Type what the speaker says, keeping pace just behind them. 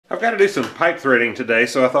I've got to do some pipe threading today,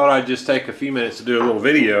 so I thought I'd just take a few minutes to do a little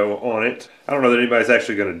video on it. I don't know that anybody's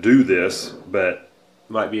actually going to do this, but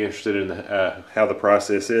might be interested in how the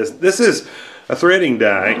process is. This is a threading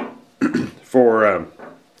die for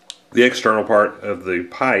the external part of the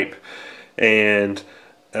pipe, and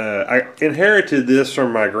I inherited this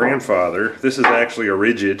from my grandfather. This is actually a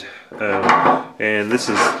rigid, and this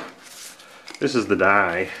is the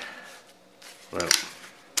die. Well,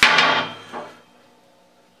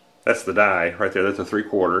 that's the die right there. That's a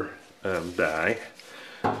 3/4 die.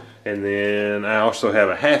 And then I also have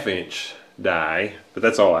a 1/2 inch die, but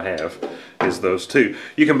that's all I have is those two.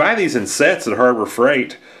 You can buy these in sets at Harbor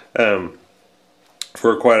Freight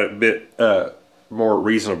for quite a bit more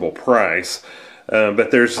reasonable price.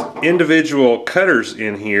 But there's individual cutters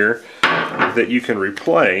in here that you can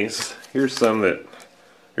replace. Here's some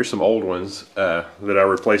old ones that I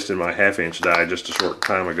replaced in my 1/2 inch die just a short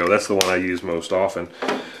time ago. That's the one I use most often.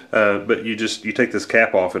 But you take this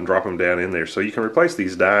cap off and drop them down in there, so you can replace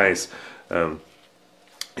these dies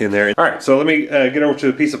in there. All right, so let me get over to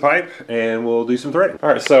a piece of pipe and we'll do some threading. All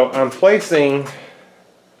right, so I'm placing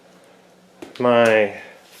my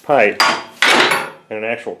pipe in an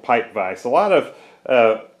actual pipe vise. A lot of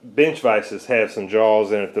bench vices have some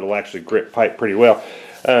jaws in it that'll actually grip pipe pretty well.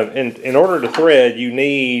 In order to thread, you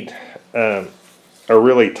need a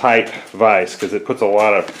really tight vise because it puts a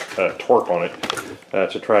lot of torque on it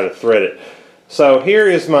to try to thread it. So here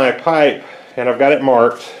is my pipe, and I've got it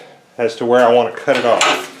marked as to where I want to cut it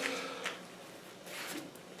off.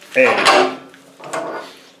 And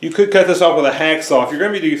you could cut this off with a hacksaw. If you're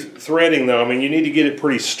going to be threading though, I mean, you need to get it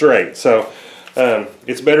pretty straight. So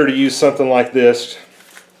it's better to use something like this,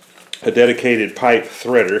 a dedicated pipe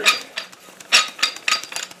threader.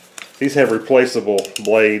 These have replaceable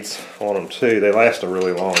blades on them too. They last a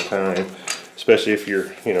really long time, especially if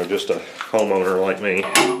you're, just a homeowner like me.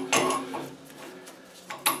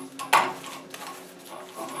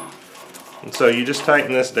 And so you just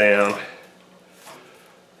tighten this down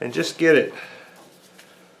and just get it.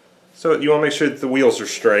 So you want to make sure that the wheels are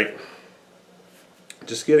straight.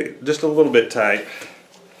 Just get it just a little bit tight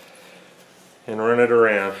and run it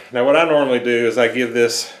around. Now what I normally do is I give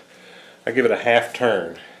it a 1/2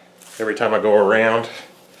 turn every time I go around.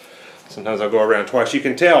 Sometimes I'll go around twice. You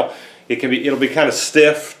can tell it'll be kind of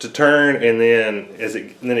stiff to turn, and then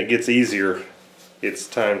then it gets easier, it's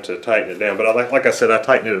time to tighten it down. But like I said, I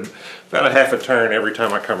tighten it about a 1/2 turn every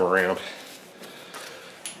time I come around.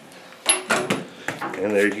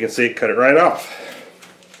 And there you can see it cut it right off.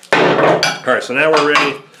 Alright, so now we're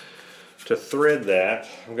ready to thread that.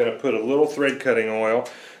 I'm going to put a little thread cutting oil.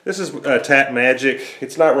 This is Tap Magic.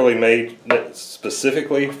 It's not really made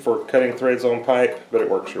specifically for cutting threads on pipe, but it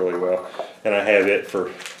works really well. And I have it for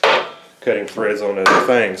cutting threads on other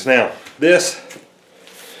things. Now, this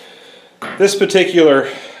particular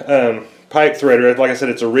pipe threader, like I said,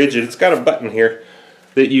 it's a rigid. It's got a button here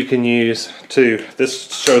that you can use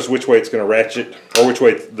this shows which way it's going to ratchet, or which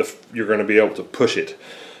way you're going to be able to push it.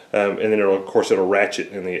 And then of course it'll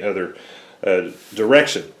ratchet in the other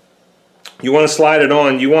direction. You want to slide it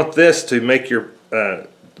on. You want this to make sure that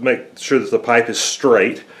the pipe is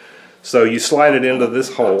straight. So you slide it into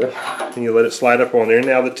this hole and you let it slide up on there.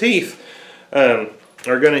 Now the teeth are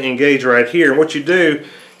going to engage right here. And what you do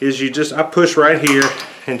is I push right here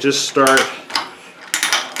and just start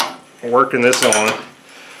working this on,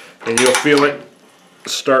 and you'll feel it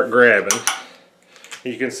start grabbing.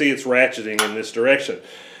 You can see it's ratcheting in this direction.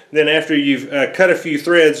 Then after you've cut a few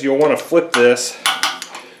threads, you'll want to flip this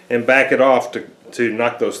and back it off to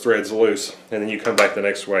knock those threads loose, and then you come back the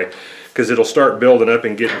next way because it'll start building up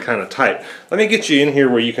and getting kind of tight. Let me get you in here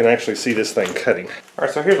where you can actually see this thing cutting.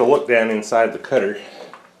 Alright, so here's a look down inside the cutter,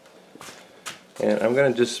 and I'm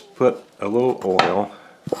going to just put a little oil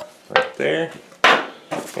right there,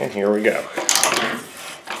 and here we go.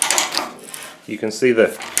 You can see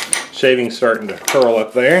the shaving starting to curl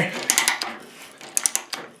up there.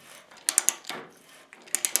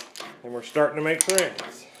 And we're starting to make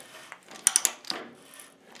threads.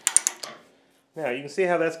 Now you can see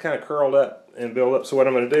how that's kind of curled up and built up. So what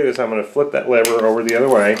I'm going to do is I'm going to flip that lever over the other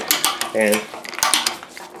way, and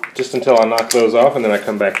just until I knock those off, and then I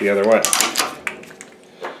come back the other way.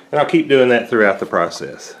 And I'll keep doing that throughout the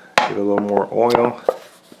process. Give it a little more oil.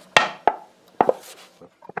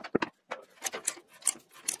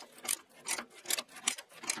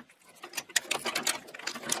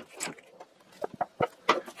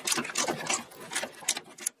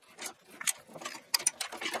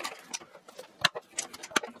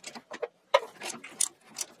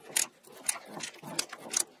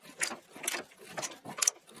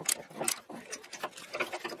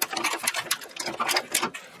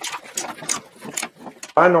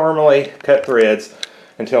 I normally cut threads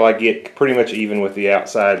until I get pretty much even with the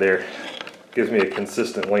outside there. Gives me a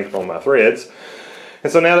consistent length on my threads.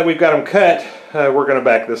 And so now that we've got them cut, we're going to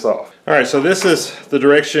back this off. Alright, so this is the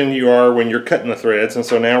direction you are when you're cutting the threads, and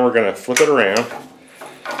so now we're going to flip it around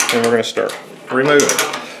and we're going to start removing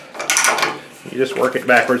it. You just work it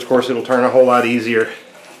backwards. Of course, it'll turn a whole lot easier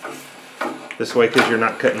this way because you're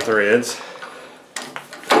not cutting threads.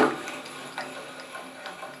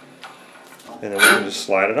 And then we can just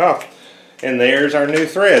slide it off. And there's our new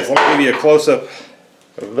threads. Let me give you a close-up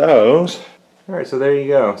of those. Alright, so there you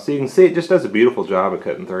go. So you can see it just does a beautiful job of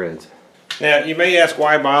cutting threads. Now, you may ask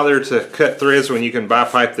why bother to cut threads when you can buy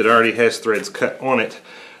pipe that already has threads cut on it.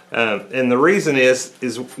 And the reason is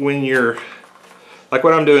when you're, like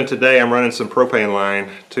what I'm doing today, I'm running some propane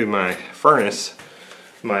line to my furnace,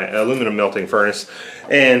 my aluminum melting furnace.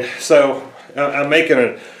 And so I'm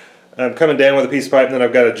coming down with a piece of pipe, and then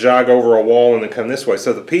I've got to jog over a wall and then come this way.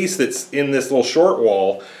 So the piece that's in this little short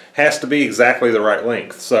wall has to be exactly the right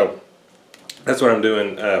length. So that's what I'm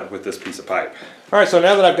doing with this piece of pipe. Alright, so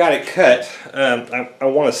now that I've got it cut, I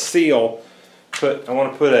want to seal, I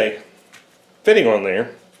want to put a fitting on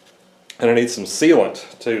there, and I need some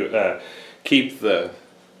sealant to keep the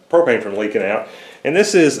propane from leaking out. And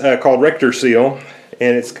this is called Richter Seal,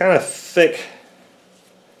 and it's kind of thick,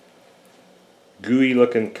 gooey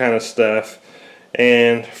looking kind of stuff.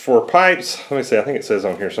 And for pipes, let me see, I think it says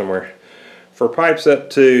on here somewhere, for pipes up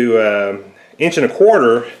to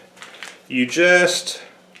 1.25 inches, you just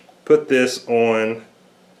put this on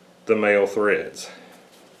the male threads.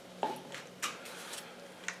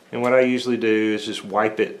 And what I usually do is just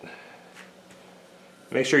wipe it.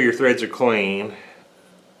 Make sure your threads are clean,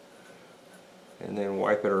 and then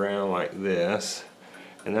wipe it around like this.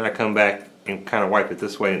 And then I come back and kind of wipe it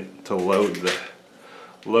this way to load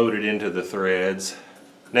it into the threads.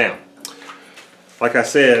 Now, like I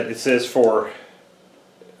said, it says for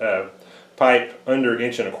pipe under 1.25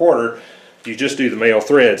 inches, you just do the male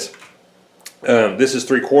threads. This is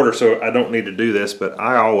 3/4, so I don't need to do this, but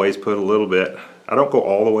I always put a little bit. I don't go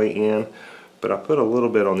all the way in, but I put a little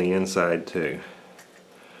bit on the inside too.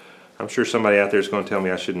 I'm sure somebody out there is going to tell me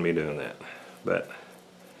I shouldn't be doing that, but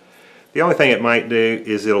the only thing it might do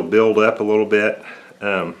is it'll build up a little bit.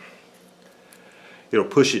 It'll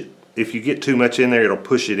push it. If you get too much in there, it'll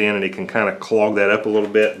push it in, and it can kind of clog that up a little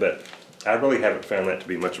bit, but I really haven't found that to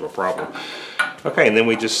be much of a problem. Okay, and then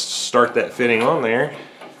we just start that fitting on there.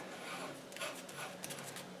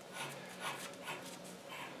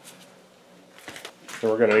 So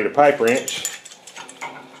we're going to need a pipe wrench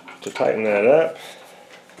to tighten that up.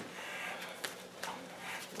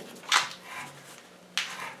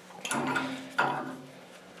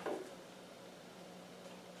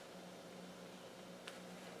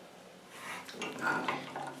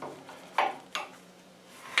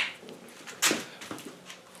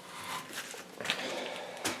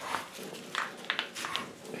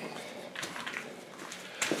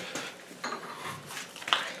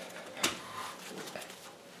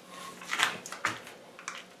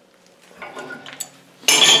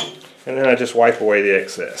 And then I just wipe away the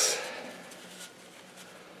excess.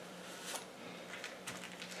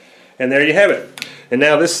 And there you have it. And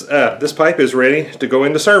now this pipe is ready to go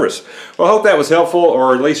into service. Well, I hope that was helpful,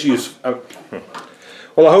 or at least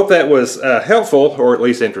helpful, or at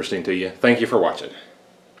least interesting to you. Thank you for watching.